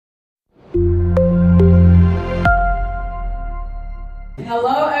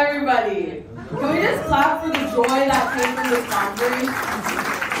Hello, everybody. Can we just clap for the joy that came from this conference?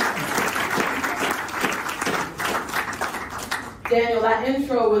 Daniel, that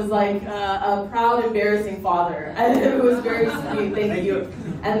intro was like a proud, embarrassing father. And it was very sweet, thank you.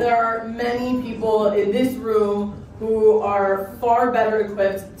 And there are many people in this room who are far better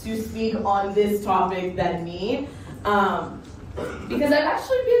equipped to speak on this topic than me. Because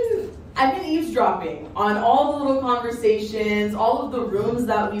I've been eavesdropping on all the little conversations, all of the rooms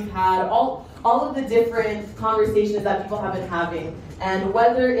that we've had, all of the different conversations that people have been having. And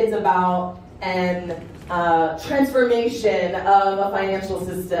whether it's about an transformation of a financial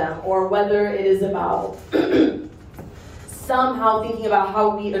system, or whether it is about somehow thinking about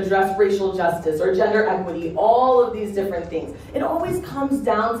how we address racial justice or gender equity, all of these different things, it always comes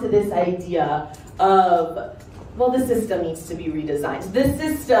down to this idea of, well, the system needs to be redesigned. The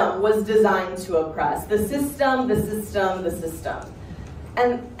system was designed to oppress. The system, the system, the system.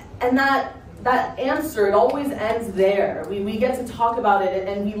 And that answer, it always ends there. We get to talk about it,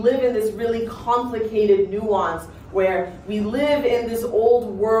 and we live in this really complicated nuance where we live in this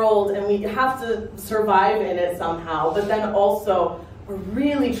old world and we have to survive in it somehow, but then also we're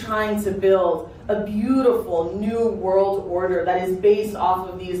really trying to build a beautiful new world order that is based off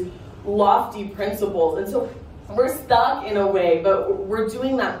of these lofty principles. And so we're stuck in a way, but we're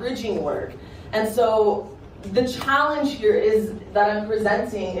doing that bridging work. And so the challenge here is that I'm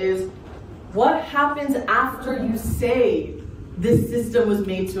presenting is, what happens after you say this system was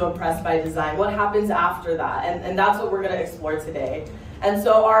made to oppress by design? What happens after that? And that's what we're going to explore today. And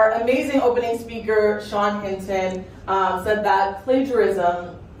so our amazing opening speaker, Sean Hinton, said that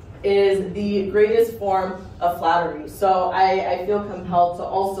plagiarism is the greatest form of flattery. So I feel compelled to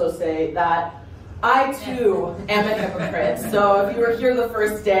also say that I too am a hypocrite. So if you were here the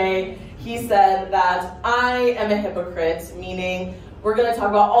first day, he said that I am a hypocrite, meaning we're going to talk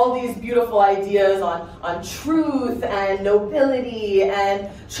about all these beautiful ideas on truth and nobility and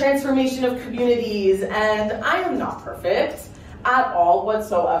transformation of communities, and I am not perfect at all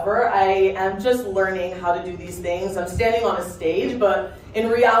whatsoever. I am just learning how to do these things. I'm standing on a stage, but in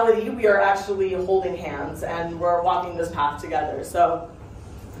reality, we are actually holding hands and we're walking this path together. So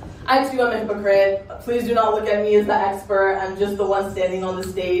I too am a hypocrite. Please do not look at me as the expert. I'm just the one standing on the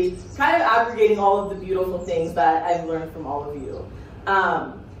stage, kind of aggregating all of the beautiful things that I've learned from all of you.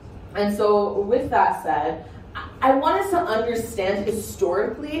 And so with that said, I want us to understand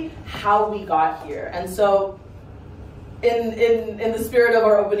historically how we got here. And so in the spirit of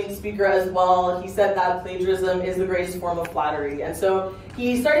our opening speaker as well, he said that plagiarism is the greatest form of flattery. And so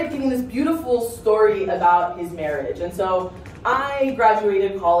he started giving this beautiful story about his marriage. And so I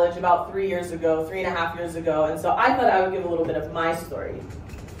graduated college about 3.5 years ago, and so I thought I would give a little bit of my story.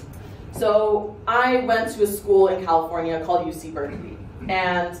 So I went to a school in California called UC Berkeley,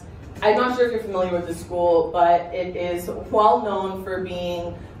 and I'm not sure if you're familiar with the school, but it is well known for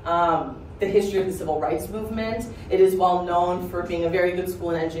being the history of the civil rights movement. It is well known for being a very good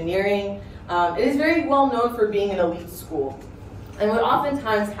school in engineering. It is very well known for being an elite school. And what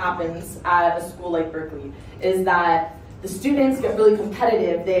oftentimes happens at a school like Berkeley is that the students get really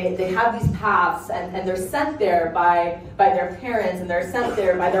competitive. They have these paths, and they're sent there by their parents, and they're sent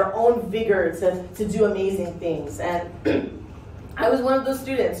there by their own vigor to do amazing things. And I was one of those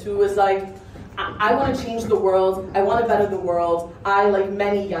students who was like, I want to change the world. I want to better the world. I, like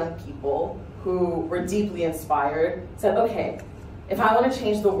many young people who were deeply inspired, said, okay, if I want to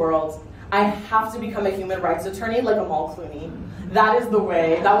change the world, I have to become a human rights attorney like Amal Clooney. That is the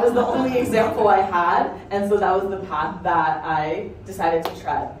way. That was the only example I had, and so that was the path that I decided to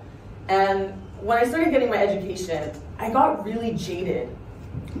tread. And when I started getting my education, I got really jaded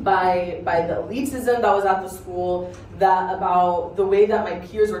by the elitism that was at the school, about the way that my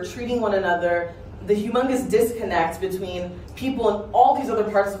peers were treating one another, the humongous disconnect between people in all these other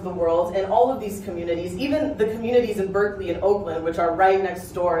parts of the world and all of these communities, even the communities in Berkeley and Oakland, which are right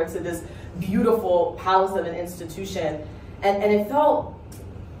next door to this beautiful palace of an institution. And I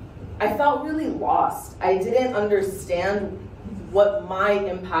felt really lost. I didn't understand what my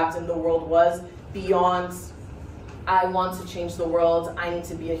impact in the world was beyond, I want to change the world, I need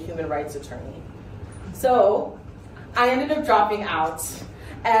to be a human rights attorney. So I ended up dropping out,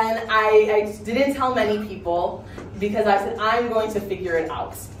 and I didn't tell many people because I said, I'm going to figure it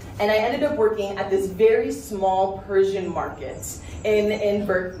out. And I ended up working at this very small Persian market in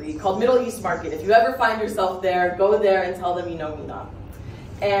Berkeley called Middle East Market. If you ever find yourself there, go there and tell them you know Mina.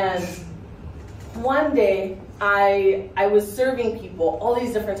 And one day, I was serving people all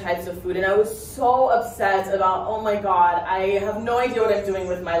these different types of food, and I was so upset about, oh my God, I have no idea what I'm doing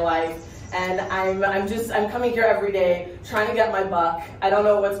with my life. and I'm coming here every day trying to get my buck. I don't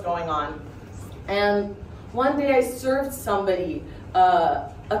know what's going on. And one day I served somebody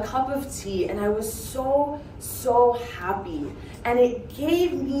a cup of tea, and I was so happy. And it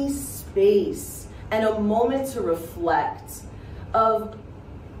gave me space and a moment to reflect of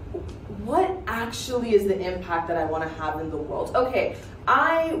what actually is the impact that I want to have in the world. Okay,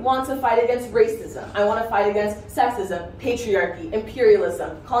 I want to fight against racism. I want to fight against sexism, patriarchy,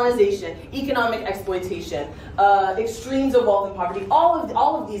 imperialism, colonization, economic exploitation, extremes of wealth and poverty,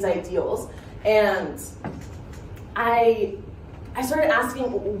 all of these ideals. And I started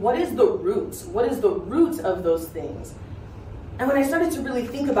asking, what is the root? What is the root of those things? And when I started to really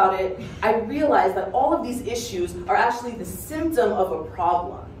think about it, I realized that all of these issues are actually the symptom of a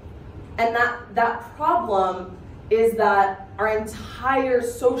problem. And that problem is that our entire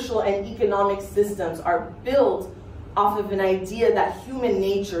social and economic systems are built off of an idea that human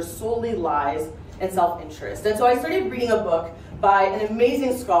nature solely lies in self-interest. And so I started reading a book by an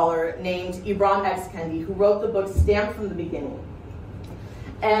amazing scholar named Ibram X. Kendi, who wrote the book Stamped from the Beginning.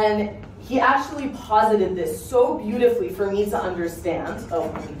 And he actually posited this so beautifully for me to understand.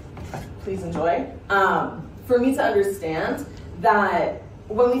 Oh, please enjoy. For me to understand that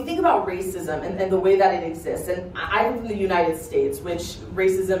when we think about racism and the way that it exists, and I live in the United States, which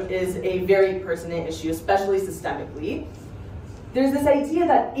racism is a very pertinent issue, especially systemically, there's this idea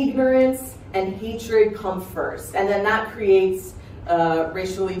that ignorance and hatred come first, and then that creates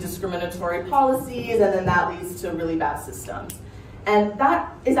racially discriminatory policies, and then that leads to really bad systems. And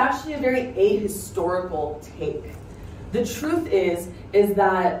that is actually a very ahistorical take. The truth is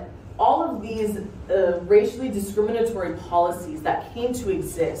that all of these racially discriminatory policies that came to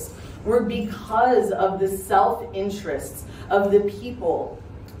exist were because of the self-interests of the people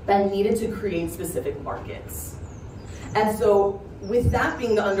that needed to create specific markets. And so with that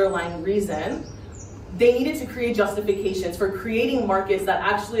being the underlying reason, they needed to create justifications for creating markets that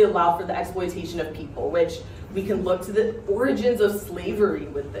actually allow for the exploitation of people, which we can look to the origins of slavery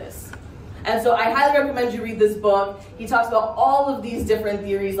with this. And so I highly recommend you read this book. He talks about all of these different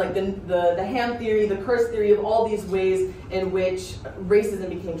theories, like the ham theory, the curse theory, of all these ways in which racism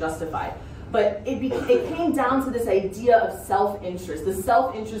became justified. But it came down to this idea of self-interest, the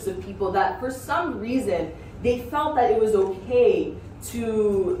self-interest of people that for some reason, they felt that it was okay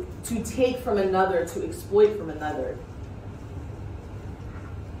to take from another, to exploit from another.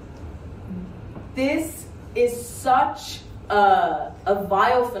 This is such a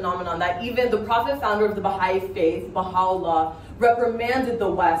vile phenomenon that even the prophet founder of the Baha'i faith, Baha'u'llah, reprimanded the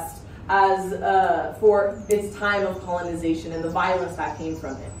West as for its time of colonization and the violence that came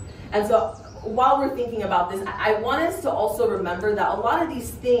from it. And so while we're thinking about this, I want us to also remember that a lot of these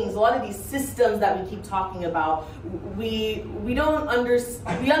things, a lot of these systems that we keep talking about, we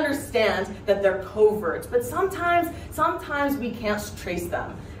understand that they're covert, but sometimes we can't trace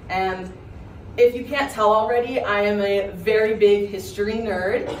them. And if you can't tell already, I am a very big history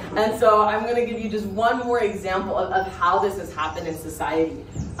nerd, and so I'm going to give you just one more example of how this has happened in society.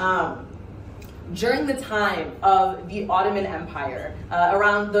 During the time of the Ottoman Empire,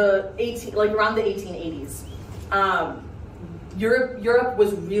 around the 1880s, Europe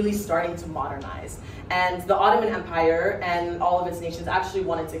was really starting to modernize, and the Ottoman Empire and all of its nations actually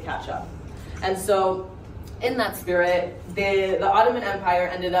wanted to catch up. And so, in that spirit, the Ottoman Empire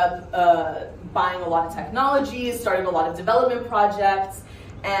ended up buying a lot of technologies, started a lot of development projects,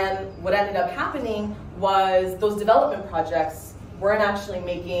 and what ended up happening was those development projects weren't actually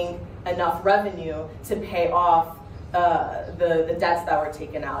making enough revenue to pay off the debts that were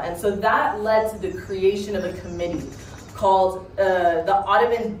taken out. And so that led to the creation of a committee called the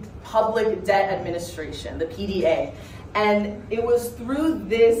Ottoman Public Debt Administration, the PDA. And it was through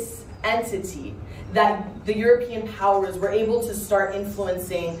this entity that the European powers were able to start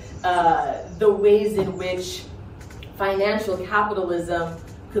influencing the ways in which financial capitalism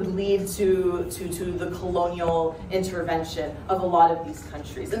could lead to the colonial intervention of a lot of these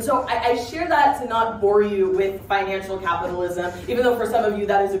countries. And so I share that to not bore you with financial capitalism, even though for some of you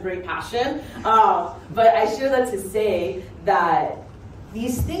that is a great passion. But I share that to say that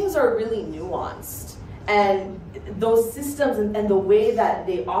these things are really nuanced. And those systems and the way that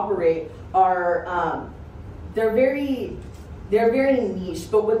they operate are, they're very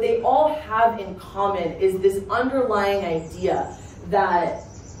niche, but what they all have in common is this underlying idea that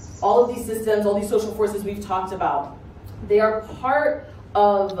all of these systems, all these social forces we've talked about, they are part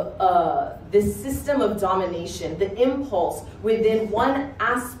of this system of domination, the impulse within one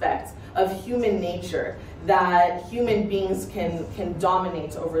aspect of human nature that human beings can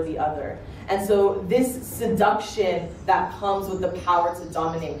dominate over the other. And so this seduction that comes with the power to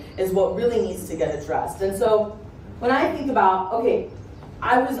dominate is what really needs to get addressed. And so when I think about, okay,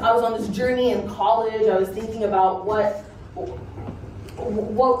 I was on this journey in college, I was thinking about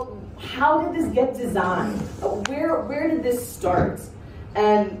how did this get designed? Where did this start?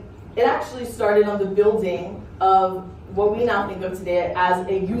 And it actually started on the building of what we now think of today as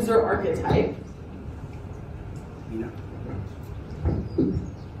a user archetype.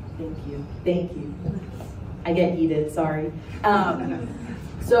 Thank you. I get heated, sorry.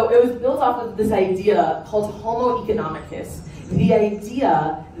 So it was built off of this idea called Homo economicus, the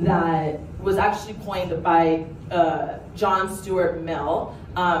idea that was actually coined by John Stuart Mill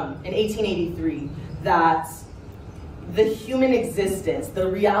in 1883, that the human existence, the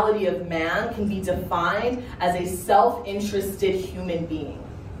reality of man, can be defined as a self-interested human being.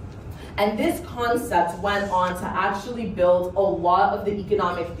 And this concept went on to actually build a lot of the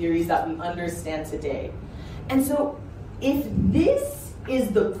economic theories that we understand today. And so if this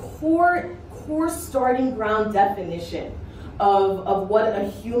is the core starting ground definition of what a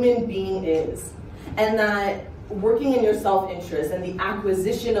human being is, and that working in your self-interest and the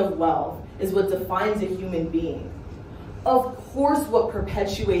acquisition of wealth is what defines a human being, of course what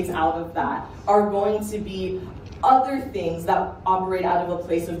perpetuates out of that are going to be other things that operate out of a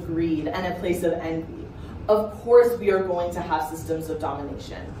place of greed and a place of envy. Of course we are going to have systems of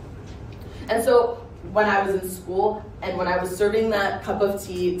domination. And so when I was in school and when I was serving that cup of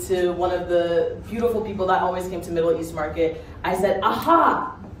tea to one of the beautiful people that always came to Middle East Market, I said,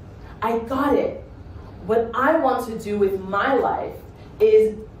 aha, I got it. What I want to do with my life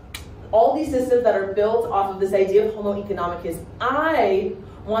is all these systems that are built off of this idea of Homo economicus, I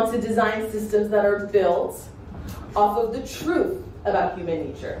want to design systems that are built off of the truth about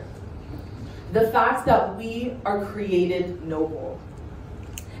human nature. The fact that we are created noble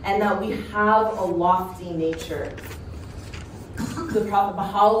and that we have a lofty nature. The Prophet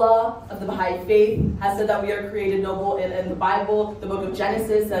Baha'u'llah of the Baha'i faith has said that we are created noble. In the Bible, the book of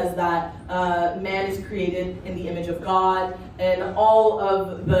Genesis says that man is created in the image of God. And all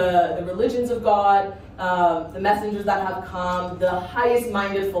of the religions of God, the messengers that have come, the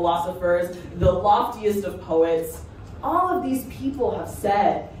highest-minded philosophers, the loftiest of poets, all of these people have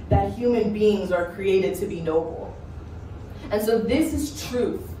said that human beings are created to be noble. And so this is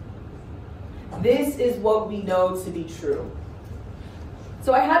truth. This is what we know to be true.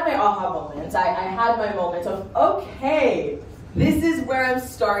 So I had my aha moment. I had my moment of, okay, this is where I'm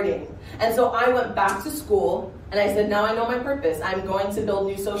starting. And so I went back to school and I said, now I know my purpose. I'm going to build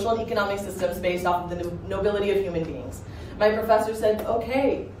new social and economic systems based off of the nobility of human beings. My professor said,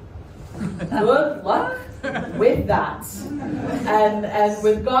 okay, good luck with that. And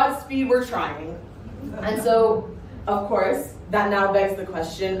with Godspeed, we're trying. And so, of course, that now begs the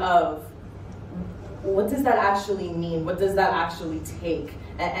question of, what does that actually mean? What does that actually take?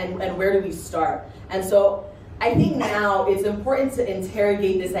 And where do we start? And so I think now it's important to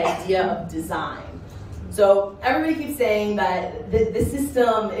interrogate this idea of design. So everybody keeps saying that the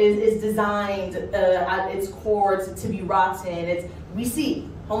system is designed at its core to be rotten. We see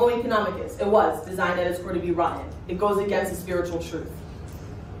Homo economicus, it was designed at its core to be rotten. It goes against the spiritual truth.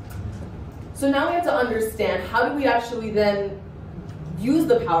 So now we have to understand, how do we actually then use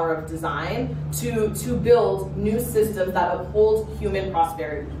the power of design to build new systems that uphold human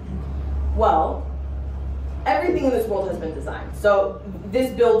prosperity? Well, everything in this world has been designed. So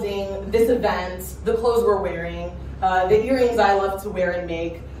this building, this event, the clothes we're wearing, the earrings I love to wear and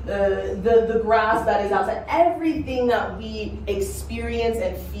make, the grass that is outside, everything that we experience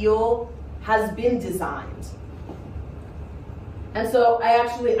and feel has been designed. And so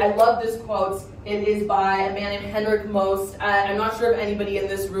I love this quote. It is by a man named Henrik Most. I'm not sure if anybody in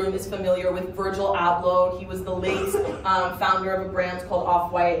this room is familiar with Virgil Abloh. He was the late founder of a brand called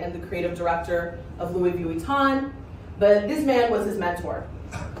Off-White and the creative director of Louis Vuitton. But this man was his mentor.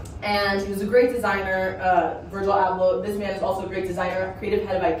 And he was a great designer, Virgil Abloh. This man is also a great designer, creative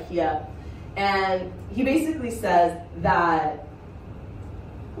head of IKEA. And he basically says that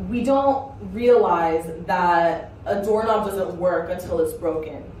we don't realize that a doorknob doesn't work until it's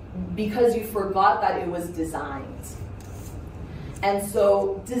broken, because you forgot that it was designed. And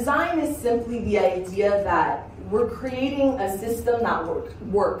so design is simply the idea that we're creating a system that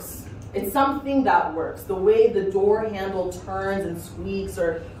works. It's something that works. The way the door handle turns and squeaks,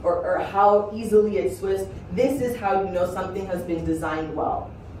 or how easily it twists, this is how you know something has been designed well.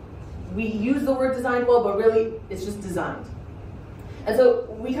 We use the word designed well, but really it's just designed. And so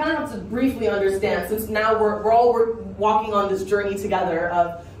we kind of have to briefly understand, since now we're all walking on this journey together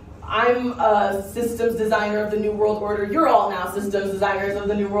of, I'm a systems designer of the New World Order. You're all now systems designers of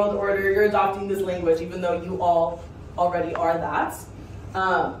the New World Order. You're adopting this language, even though you all already are that.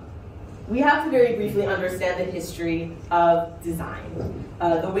 We have to very briefly understand the history of design,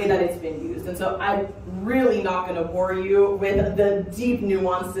 the way that it's been used. And so I'm really not going to bore you with the deep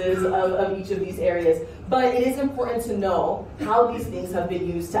nuances of each of these areas, but it is important to know how these things have been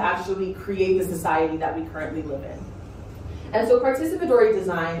used to actually create the society that we currently live in. And so participatory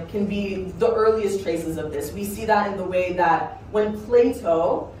design can be the earliest traces of this. We see that in the way that when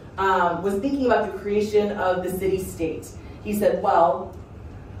Plato was thinking about the creation of the city-state, he said, well,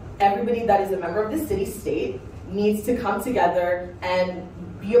 everybody that is a member of the city-state needs to come together and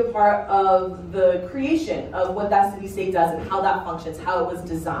be a part of the creation of what that city-state does and how that functions, how it was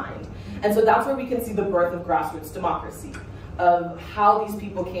designed. And so that's where we can see the birth of grassroots democracy, of how these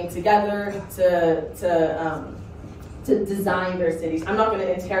people came together to design their cities. I'm not going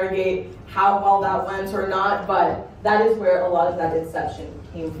to interrogate how well that went or not, but that is where a lot of that inception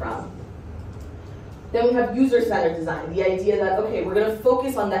came from. Then we have user-centered design, the idea that, okay, we're going to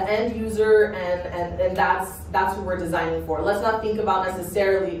focus on the end user and that's who we're designing for. Let's not think about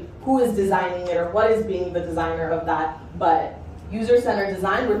necessarily who is designing it or what is being the designer of that, but user-centered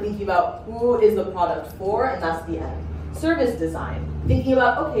design, we're thinking about who is the product for, and that's the end. Service design, thinking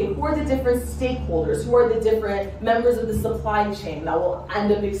about, okay, who are the different stakeholders, who are the different members of the supply chain that will end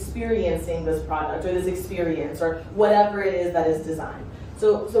up experiencing this product or this experience or whatever it is that is designed.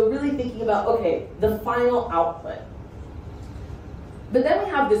 So really thinking about, okay, the final output. But then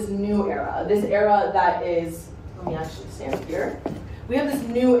we have this new era that is, let me actually stand here. We have this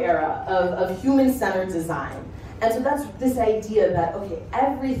new era of human-centered design. And so that's this idea that, okay,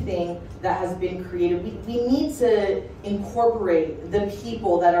 everything that has been created, we need to incorporate the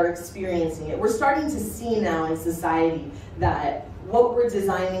people that are experiencing it. We're starting to see now in society that what we're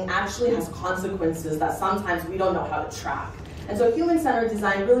designing actually has consequences that sometimes we don't know how to track. And so human-centered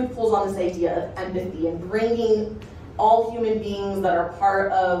design really pulls on this idea of empathy and bringing all human beings that are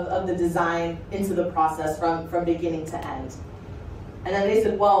part of the design into the process from beginning to end. And then they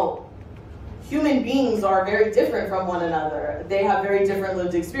said, well, human beings are very different from one another. They have very different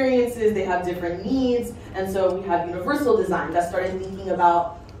lived experiences, they have different needs, and so we have universal design that started thinking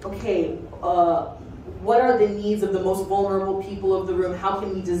about, okay, what are the needs of the most vulnerable people of the room? How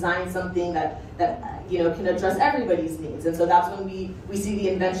can we design something that can address everybody's needs? And so that's when we see the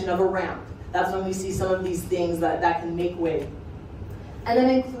invention of a ramp. That's when we see some of these things that can make way. And then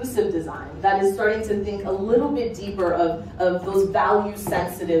inclusive design, that is starting to think a little bit deeper of those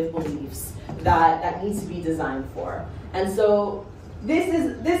value-sensitive beliefs that needs to be designed for. And so this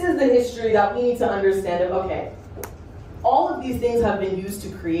is the history that we need to understand of, okay, all of these things have been used to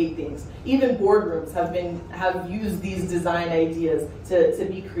create things. Even boardrooms have used these design ideas to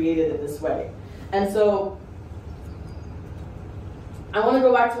be created in this way. And so I want to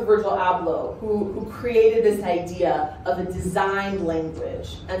go back to Virgil Abloh, who created this idea of a design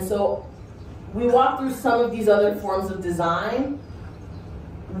language. And so we walk through some of these other forms of design.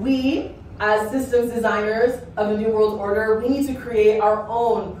 We, as systems designers of a New World Order, we need to create our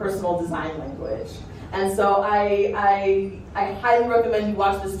own personal design language. And so I highly recommend you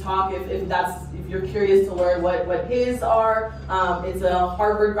watch this talk if you're curious to learn what his are. It's a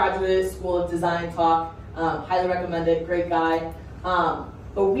Harvard Graduate School of Design talk. Highly recommend it, great guy.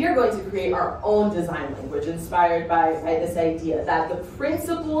 But we are going to create our own design language inspired by this idea that the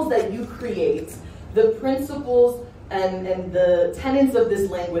principles that you create, the principles and the tenets of this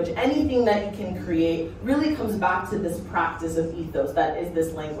language, anything that you can create really comes back to this practice of ethos that is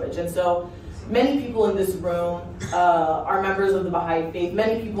this language. And so many people in this room are members of the Baha'i faith.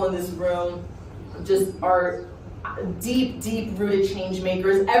 Many people in this room just are deep, deep-rooted change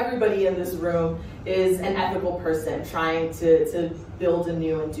makers. Everybody in this room is an ethical person trying to build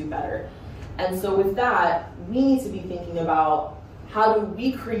anew and do better. And so with that, we need to be thinking about how do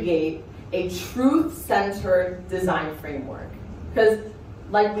we create a truth-centered design framework. Because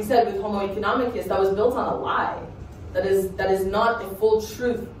like we said with Homo economicus, that was built on a lie. That is not the full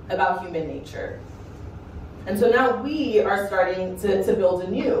truth about human nature. And so now we are starting to build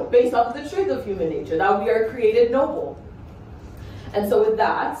anew, based off of the truth of human nature, that we are created noble. And so with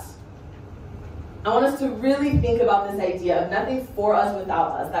that, I want us to really think about this idea of nothing for us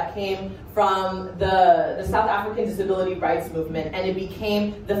without us that came from the South African disability rights movement, and it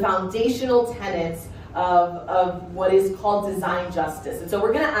became the foundational tenets of what is called design justice. And so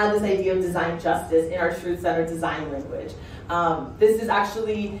we're going to add this idea of design justice in our truth-centered design language. This is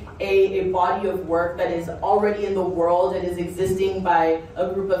actually a body of work that is already in the world. It is existing by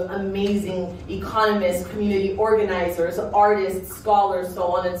a group of amazing economists, community organizers, artists, scholars, so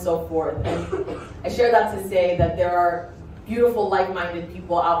on and so forth. And I share that to say that there are beautiful, like-minded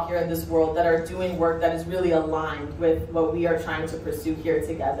people out here in this world that are doing work that is really aligned with what we are trying to pursue here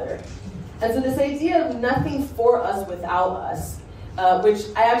together. And so this idea of nothing for us without us, which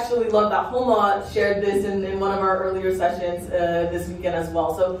I actually love that Homa shared this in one of our earlier sessions this weekend as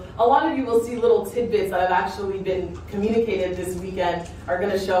well. So a lot of you will see little tidbits that have actually been communicated this weekend are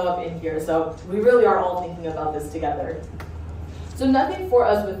going to show up in here. So we really are all thinking about this together. So nothing for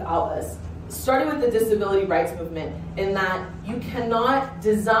us without us. Starting with the disability rights movement, in that you cannot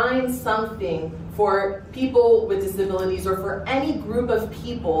design something for people with disabilities or for any group of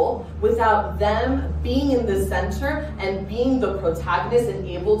people without them being in the center and being the protagonist and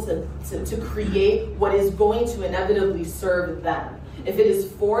able to create what is going to inevitably serve them. If it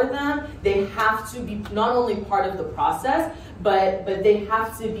is for them, they have to be not only part of the process, but they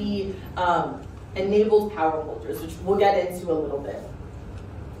have to be enabled power holders, which we'll get into a little bit.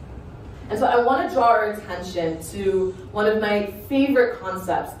 And so I want to draw our attention to one of my favorite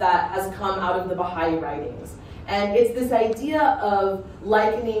concepts that has come out of the Baha'i writings. And it's this idea of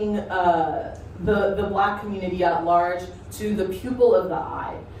likening the Black community at large to the pupil of the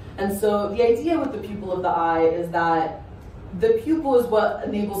eye. And so the idea with the pupil of the eye is that the pupil is what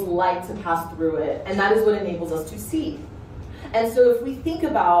enables light to pass through it, and that is what enables us to see. And so if we think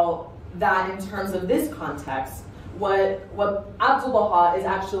about that in terms of this context, what Abdul Baha is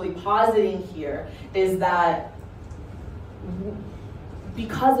actually positing here is that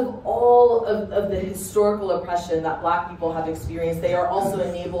because of all of the historical oppression that Black people have experienced, they are also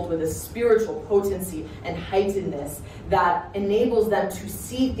enabled with a spiritual potency and heightenedness that enables them to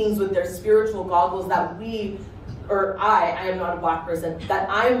see things with their spiritual goggles that I am not a Black person, that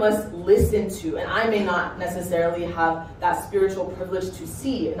I must listen to, and I may not necessarily have that spiritual privilege to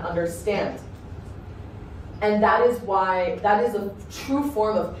see and understand. And that is why, that is a true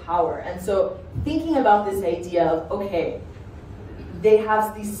form of power. And so thinking about this idea of, okay, they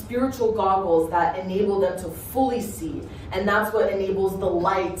have these spiritual goggles that enable them to fully see. And that's what enables the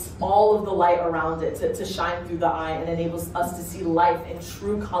light, all of the light around it, to shine through the eye and enables us to see life in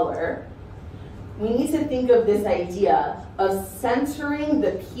true color. We need to think of this idea of centering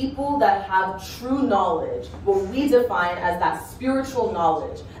the people that have true knowledge, what we define as that spiritual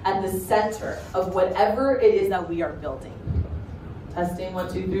knowledge, at the center of whatever it is that we are building. Testing,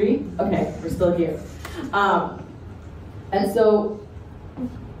 1, 2, 3. Okay, we're still here. And so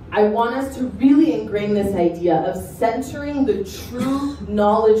I want us to really ingrain this idea of centering the true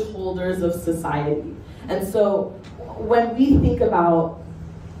knowledge holders of society. And so when we think about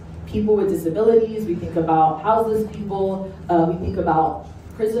people with disabilities, we think about houseless people, we think about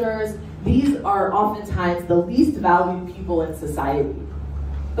prisoners. These are oftentimes the least valued people in society.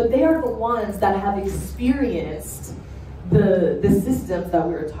 But they are the ones that have experienced the systems that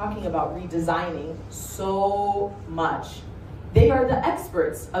we were talking about redesigning so much. They are the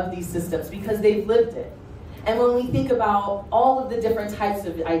experts of these systems because they've lived it. And when we think about all of the different types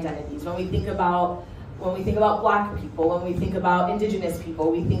of identities, when we think about Black people, when we think about Indigenous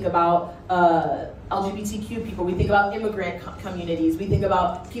people, we think about LGBTQ people, we think about immigrant communities, we think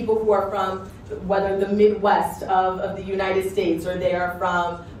about people who are from whether the Midwest of the United States or they are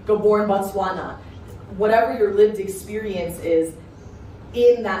from Gabon, Botswana. Whatever your lived experience is,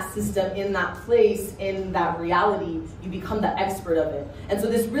 in that system, in that place, in that reality, you become the expert of it. And so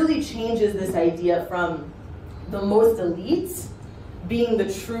this really changes this idea from the most elites being the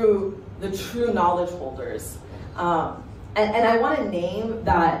true knowledge holders. And I want to name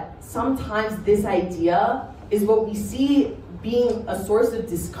that sometimes this idea is what we see being a source of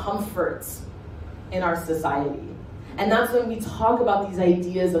discomfort in our society. And that's when we talk about these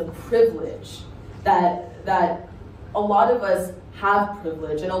ideas of privilege, that a lot of us have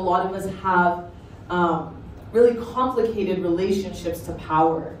privilege and a lot of us have really complicated relationships to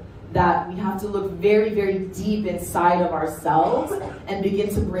power, that we have to look very, very deep inside of ourselves and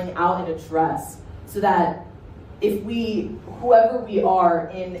begin to bring out and address, so that if whoever we are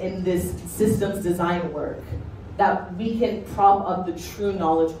in this systems design work, that we can prop up the true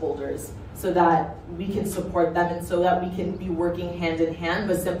knowledge holders so that we can support them and so that we can be working hand in hand,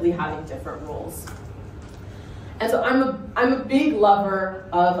 but simply having different roles. And so I'm a big lover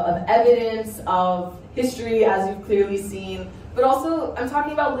of evidence, of history, as you've clearly seen, but also I'm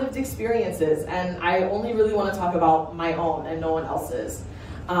talking about lived experiences, and I only really want to talk about my own and no one else's.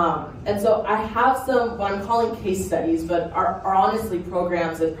 And so I have some, what I'm calling case studies, but are honestly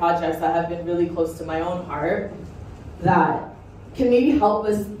programs and projects that have been really close to my own heart. that can maybe help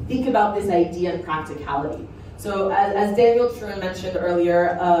us think about this idea in practicality. So as Daniel Truman mentioned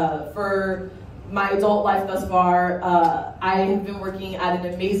earlier, for my adult life thus far, I have been working at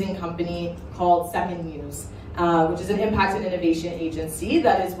an amazing company called Second Muse, which is an impact and innovation agency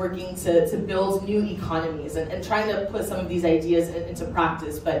that is working to build new economies and trying to put some of these ideas into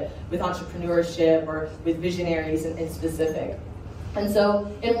practice, but with entrepreneurship or with visionaries in specific. And so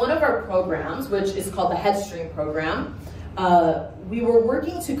in one of our programs, which is called the Headstream program, we were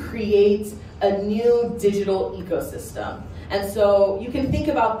working to create a new digital ecosystem. And so you can think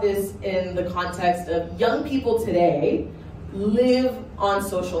about this in the context of young people today live on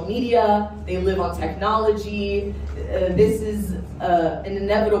social media, they live on technology. This is an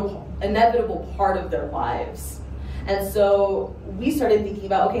inevitable part of their lives. And so we started thinking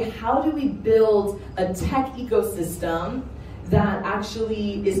about, okay, how do we build a tech ecosystem that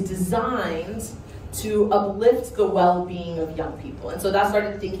actually is designed to uplift the well-being of young people? And so that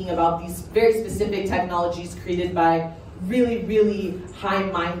started thinking about these very specific technologies created by really, really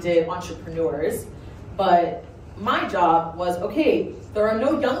high-minded entrepreneurs. But my job was, okay, there are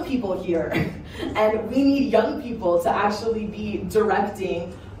no young people here, and we need young people to actually be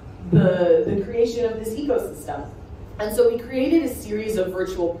directing the creation of this ecosystem. And so we created a series of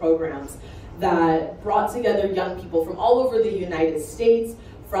virtual programs that brought together young people from all over the United States,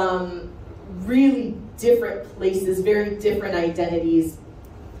 from really different places, very different identities,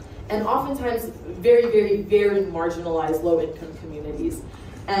 and oftentimes very, very, very marginalized low-income communities.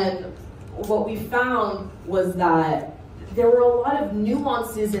 And what we found was that there were a lot of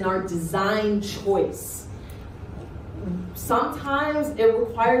nuances in our design choice. Sometimes it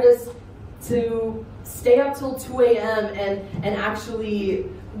required us to stay up till 2 a.m. and actually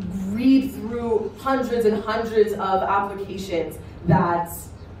read through hundreds and hundreds of applications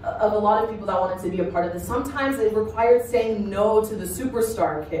of a lot of people that wanted to be a part of this. Sometimes it required saying no to the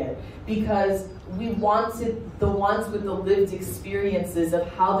superstar kid because we wanted the ones with the lived experiences of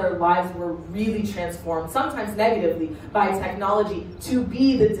how their lives were really transformed, sometimes negatively, by technology, to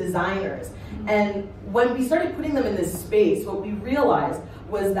be the designers. And when we started putting them in this space, what we realized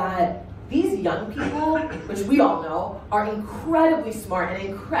was that these young people, which we all know, are incredibly smart and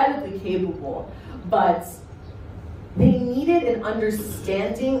incredibly capable, but they needed an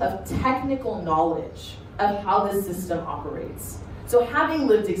understanding of technical knowledge of how this system operates. So having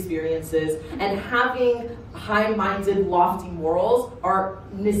lived experiences and having high-minded, lofty morals are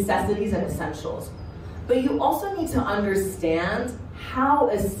necessities and essentials. But you also need to understand how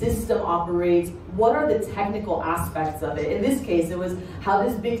a system operates, what are the technical aspects of it. In this case, it was how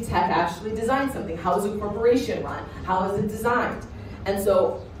does big tech actually design something? How is a corporation run? How is it designed? And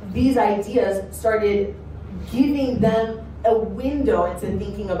so these ideas started giving them a window into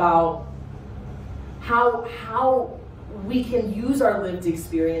thinking about how we can use our lived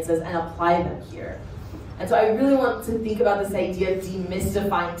experiences and apply them here. And so I really want to think about this idea of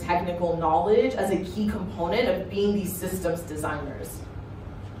demystifying technical knowledge as a key component of being these systems designers.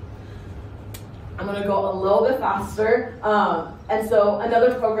 I'm going to go a little bit faster. And so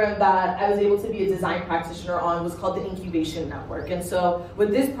another program that I was able to be a design practitioner on was called the Incubation Network. And so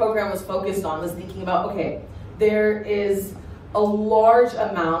what this program was focused on was thinking about, okay, there is a large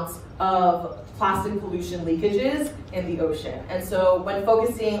amount of plastic pollution leakages in the ocean. And so when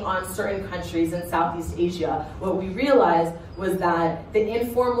focusing on certain countries in Southeast Asia, what we realized was that the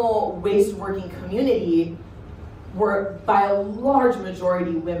informal waste working community were by a large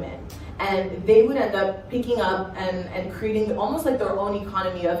majority women. And they would end up picking up and creating almost like their own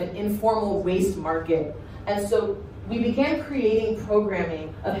economy of an informal waste market. And so we began creating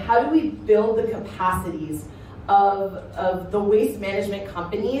programming of how do we build the capacities of the waste management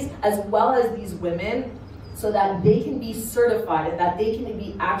companies as well as these women so that they can be certified and that they can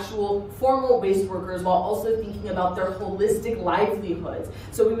be actual formal waste workers while also thinking about their holistic livelihoods.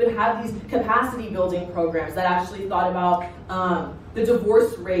 So we would have these capacity building programs that actually thought about the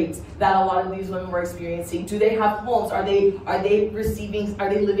divorce rates that a lot of these women were experiencing. Do they have homes? Are they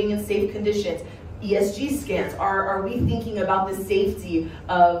living in safe conditions? ESG scans, are we thinking about the safety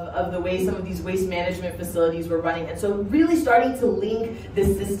of the way some of these waste management facilities were running? And so really starting to link the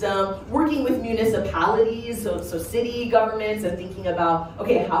system, working with municipalities, so city governments, and thinking about,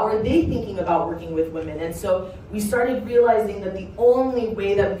 okay, how are they thinking about working with women? And so we started realizing that the only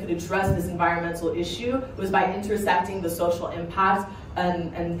way that we could address this environmental issue was by intersecting the social impact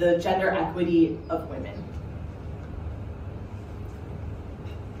and the gender equity of women.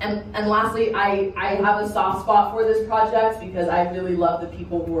 And lastly, I have a soft spot for this project because I really love the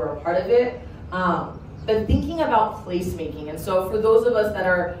people who are a part of it. but thinking about placemaking. And so for those of us that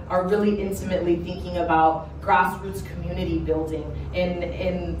are really intimately thinking about grassroots community building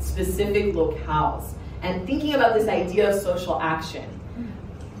in specific locales, and thinking about this idea of social action,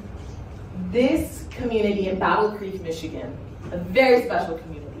 this community in Battle Creek, Michigan, a very special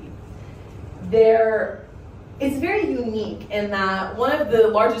community, it's very unique in that one of the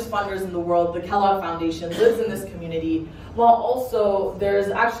largest funders in the world, the Kellogg Foundation, lives in this community, while also there's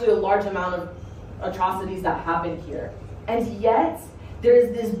actually a large amount of atrocities that happen here. And yet,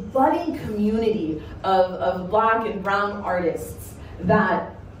 there's this budding community of Black and brown artists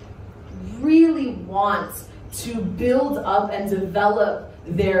that really want to build up and develop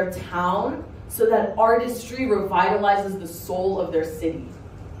their town so that artistry revitalizes the soul of their city.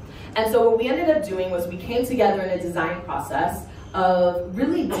 And so what we ended up doing was we came together in a design process of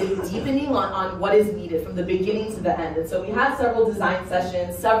really deepening on what is needed from the beginning to the end. And so we had several design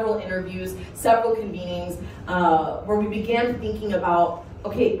sessions, several interviews, several convenings, where we began thinking about,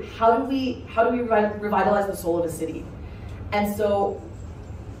 okay, how do we revitalize the soul of a city? And so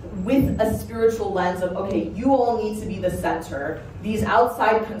with a spiritual lens of, okay, you all need to be the center. These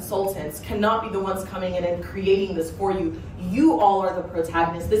outside consultants cannot be the ones coming in and creating this for you. You all are the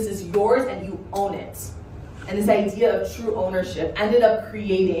protagonists. This is yours and you own it. And this idea of true ownership ended up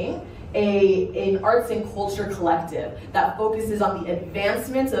creating an arts and culture collective that focuses on the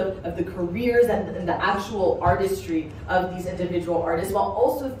advancement of the careers and the actual artistry of these individual artists, while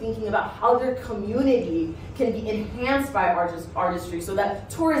also thinking about how their community can be enhanced by artistry so that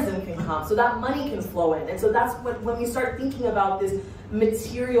tourism can come, so that money can flow in. And so that's when we start thinking about this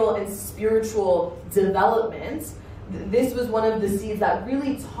material and spiritual development, this was one of the seeds that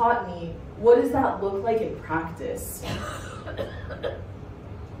really taught me, what does that look like in practice?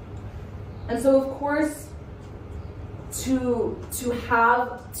 And so, of course, to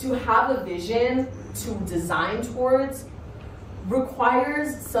have a vision to design towards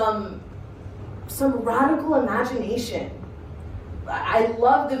requires some radical imagination. I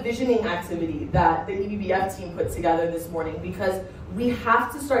love the visioning activity that the ebbf team put together this morning, because we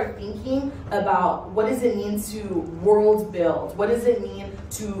have to start thinking about what does it mean to world build? What does it mean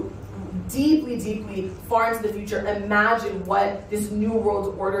to deeply, deeply far into the future imagine what this new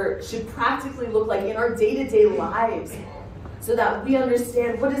world order should practically look like in our day-to-day lives, so that we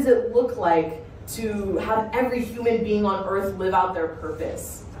understand what does it look like to have every human being on earth live out their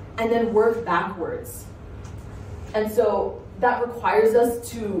purpose, and then work backwards. And so that requires us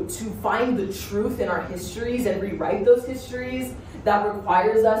to find the truth in our histories and rewrite those histories. That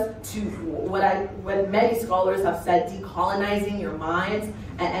requires us to, what many scholars have said, decolonizing your minds,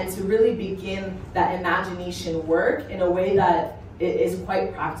 and to really begin that imagination work in a way that is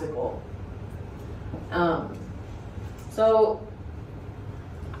quite practical. So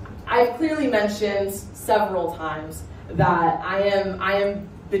I've clearly mentioned several times that I am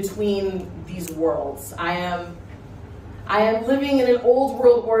between these worlds. I am living in an old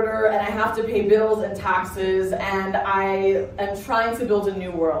world order, and I have to pay bills and taxes, and I am trying to build a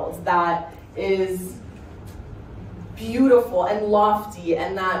new world that is beautiful and lofty,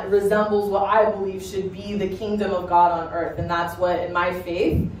 and that resembles what I believe should be the kingdom of God on earth. And that's what, in my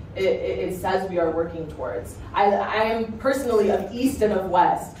faith, it says we are working towards. I am personally of east and of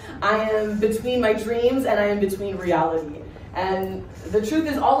west. I am between my dreams, and I am between reality. And the truth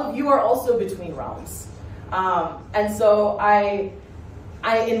is, all of you are also between realms. And so I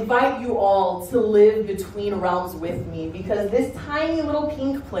invite you all to live between realms with me, because this tiny little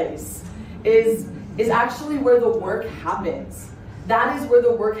pink place is actually where the work happens. That is where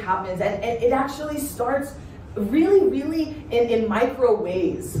the work happens, and it actually starts really, really in micro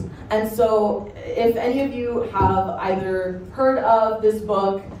ways. And so if any of you have either heard of this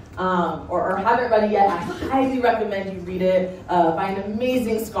book or haven't read it yet, I highly recommend you read it by an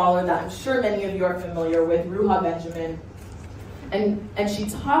amazing scholar that I'm sure many of you are familiar with, Ruha Benjamin. And she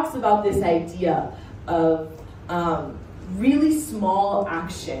talks about this idea of really small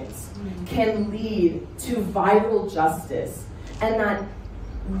actions can lead to viral justice, and that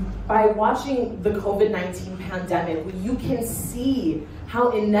by watching the COVID-19 pandemic, you can see how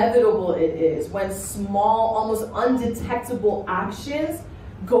inevitable it is when small, almost undetectable actions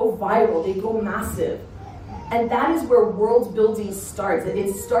go viral, they go massive. And that is where world building starts.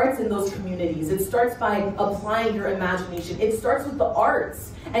 It starts in those communities. It starts by applying your imagination. It starts with the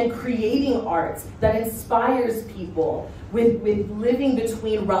arts and creating art that inspires people with living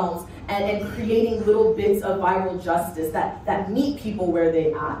between realms and creating little bits of viral justice that meet people where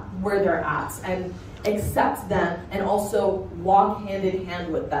they're at and accept them, and also walk hand in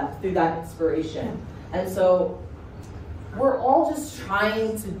hand with them through that inspiration. And so we're all just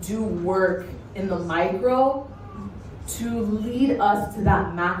trying to do work in the micro to lead us to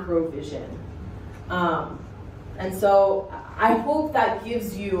that macro vision. And so I hope that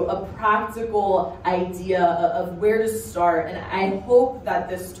gives you a practical idea of where to start. And I hope that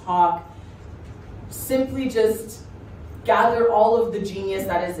this talk simply just gather all of the genius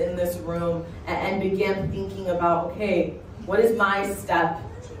that is in this room and begin thinking about, okay, what is my step?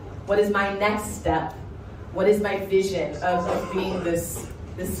 What is my next step? What is my vision of being this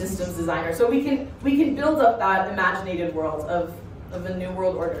systems designer? So we can build up that imaginated world of a new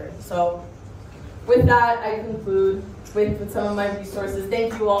world order. So with that, I conclude with some of my resources.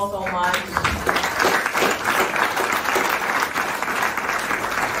 Thank you all so much.